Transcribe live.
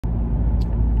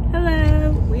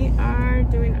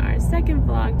doing our second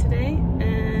vlog today,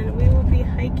 and we will be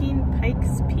hiking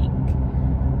Pikes Peak.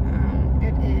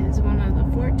 It is one of the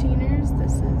 14ers.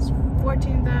 This is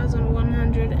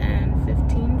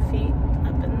 14,115 feet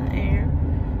up in the air,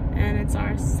 and it's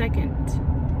our second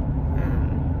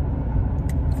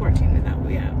 14er that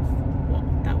we have, well,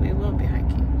 that we will be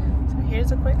hiking. So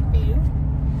here's a quick view.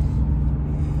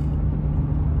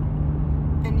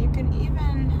 And you can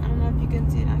even, I don't know if you can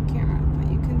see it on camera,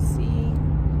 but you can see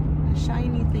a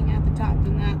shiny thing at the top,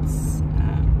 and that's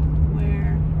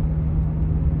where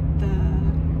the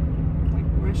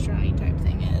restaurant-y type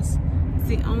thing is. It's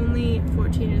the only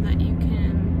 14er that you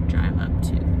can drive up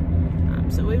to.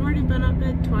 So we've already been up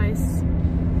it twice,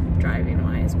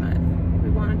 driving-wise, but we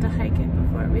wanted to hike it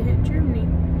before we hit Germany.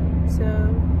 So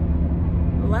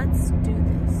let's do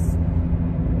this.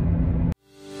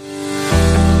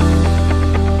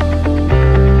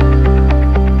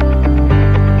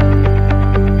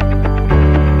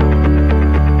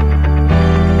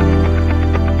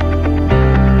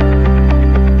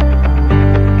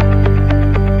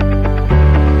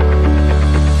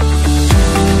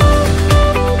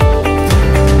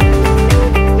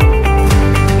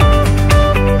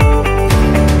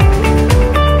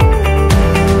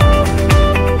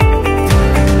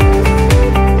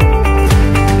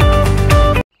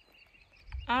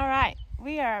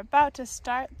 About to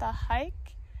start the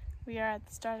hike. We are at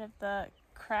the start of the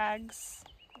Craigs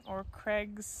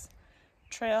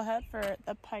trailhead for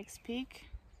the Pikes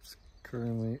Peak. It's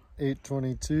currently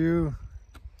 8:22.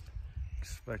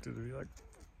 Expected to be like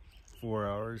 4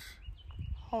 hours.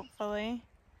 Hopefully.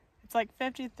 It's like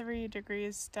 53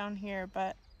 degrees down here,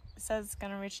 but it says it's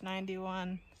gonna reach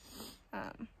 91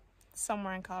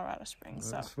 somewhere in Colorado Springs.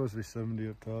 So it's supposed to be 70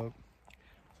 up top.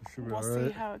 So should be we'll all right.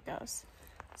 see how it goes.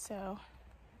 So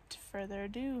further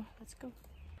ado, let's go.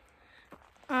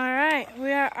 All right,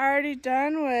 we are already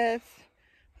done with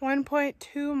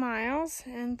 1.2 miles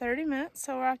in 30 minutes,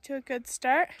 so we're off to a good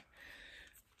start.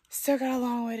 Still got a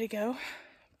long way to go,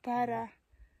 but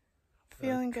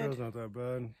feeling good. Trail's not that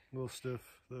bad. A little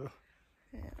stiff though.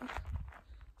 Yeah.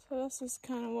 So this is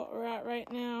kind of what we're at right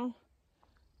now.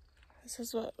 This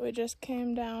is what we just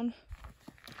came down.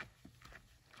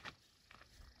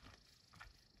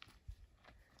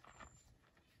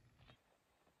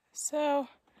 So we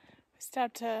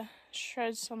stopped to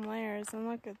shred some layers, and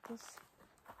look at this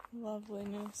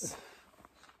loveliness.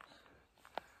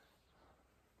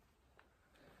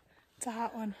 It's a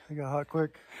hot one. I got hot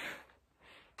quick.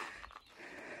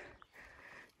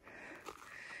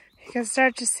 You can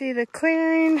start to see the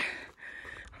clearing.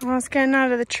 Almost getting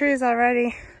out of the trees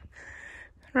already.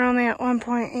 We're only at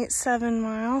 1.87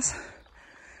 miles.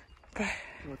 But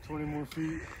about 20 more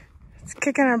feet. It's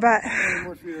kicking our butt. 20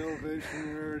 more feet of elevation.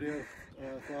 We already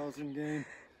have 1,000 gain.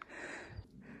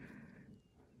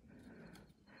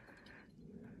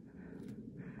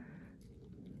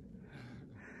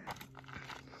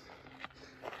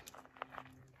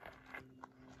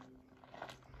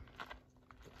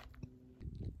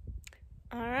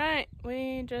 All right,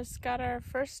 we just got our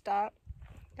first stop.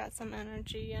 Got some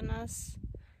energy in us.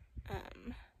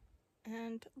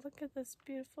 And look at this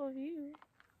beautiful view.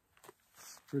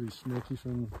 It's pretty smoky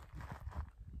from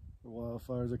the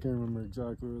wildfires. I can't remember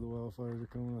exactly where the wildfires are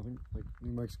coming. I think like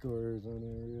New Mexico or Arizona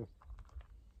area.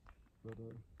 But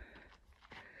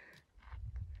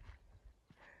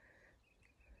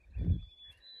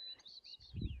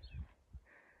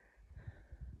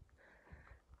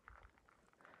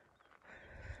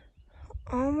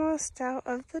almost out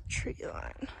of the tree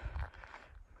line.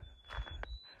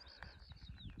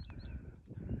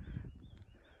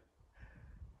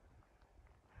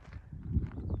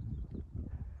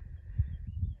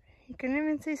 You can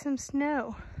even see some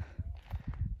snow.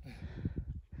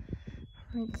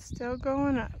 It's still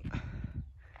going up.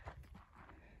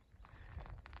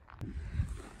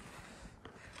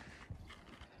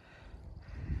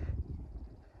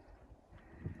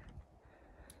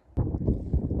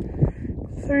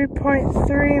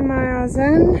 .3 miles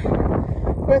in.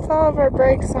 With all of our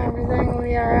brakes and everything,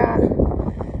 we are at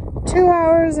 2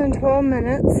 hours and 12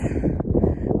 minutes.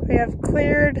 We have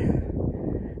cleared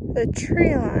the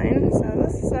tree line, so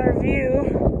this is our view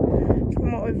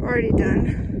from what we've already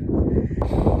done.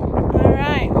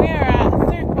 Alright, we are at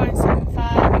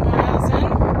 3.75 miles in.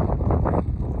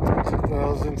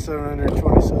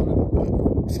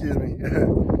 2,727, excuse me,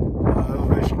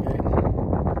 elevation gain.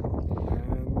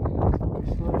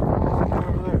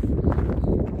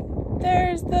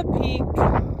 There's the peak. I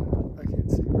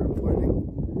can't see where I'm pointing,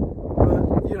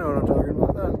 but you know what I'm talking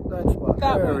about. That spot.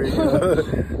 That there one. we go.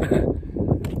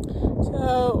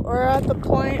 So we're at the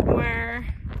point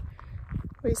where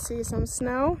we see some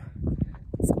snow.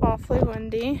 It's awfully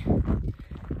windy.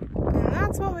 And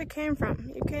that's what we came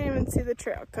from. You can't even see the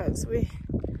trail because we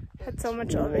had so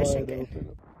much elevation gain.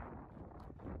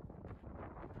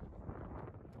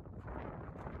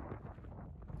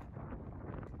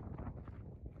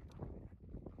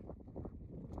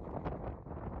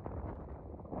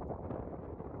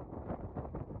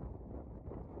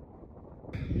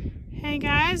 Hey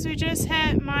guys, we just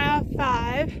hit mile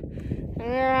 5 and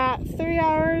we're at 3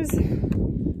 hours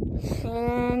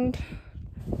and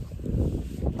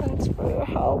thanks for your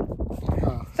help.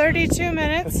 32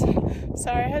 minutes.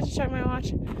 Sorry, I had to check my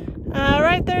watch.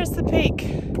 Right there's the peak.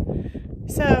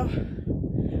 So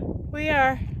we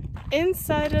are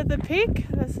inside of the peak.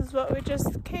 This is what we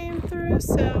just came through,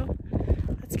 so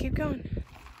let's keep going.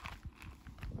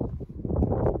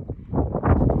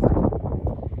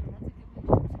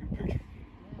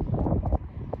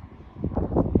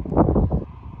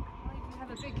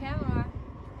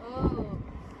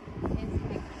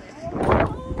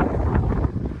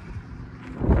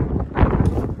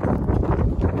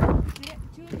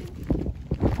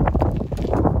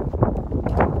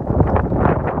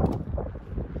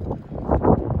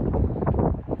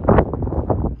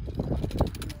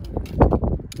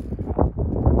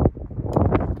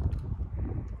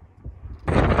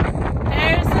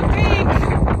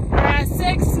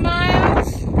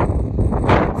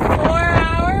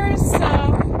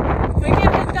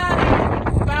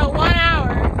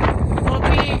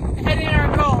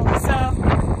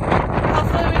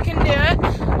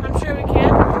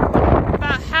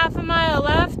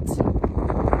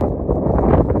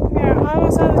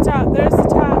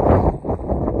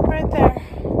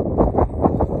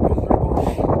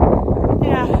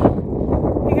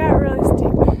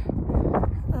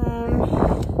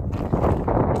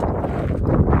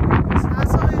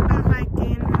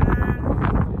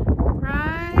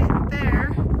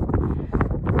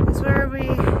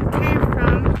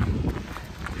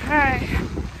 Alright,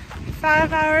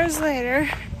 5 hours later,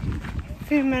 a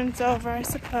few minutes over I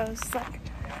suppose, like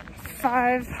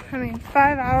 5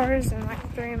 hours and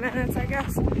like 3 minutes I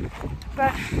guess.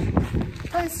 But the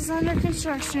place is under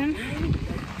construction.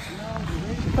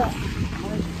 But,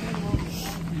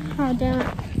 oh damn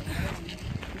it.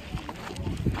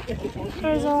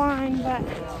 There's a line, but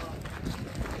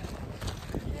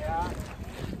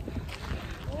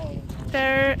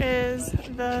there is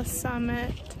the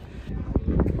summit.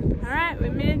 Alright, we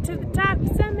made it to the top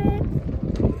summit.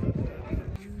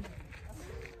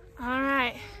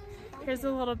 Alright, here's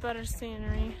a little better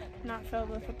scenery, not filled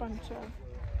with a bunch of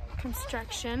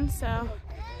construction, so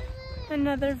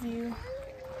another view.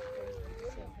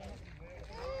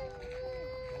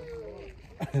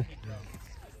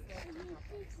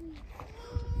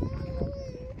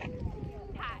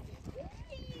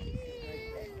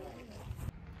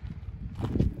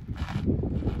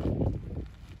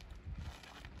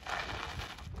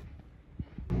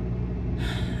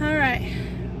 Alright,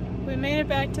 we made it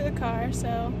back to the car,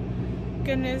 so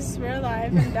good news, we're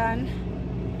alive and done.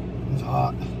 It's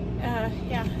hot.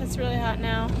 Yeah, it's really hot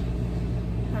now.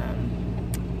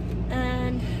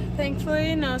 And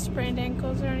thankfully, no sprained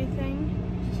ankles or anything.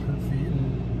 Just hurt feet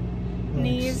and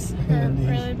Knees hurt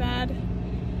really bad.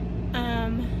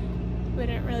 We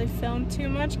didn't really film too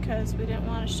much because we didn't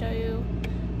want to show you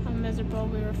how miserable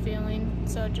we were feeling,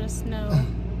 so just know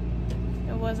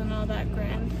it wasn't all that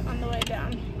grand on the way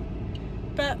down.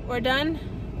 But we're done.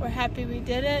 We're happy we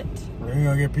did it. We're gonna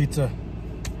go get pizza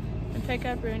and pick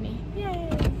up Rooney.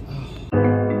 Yay!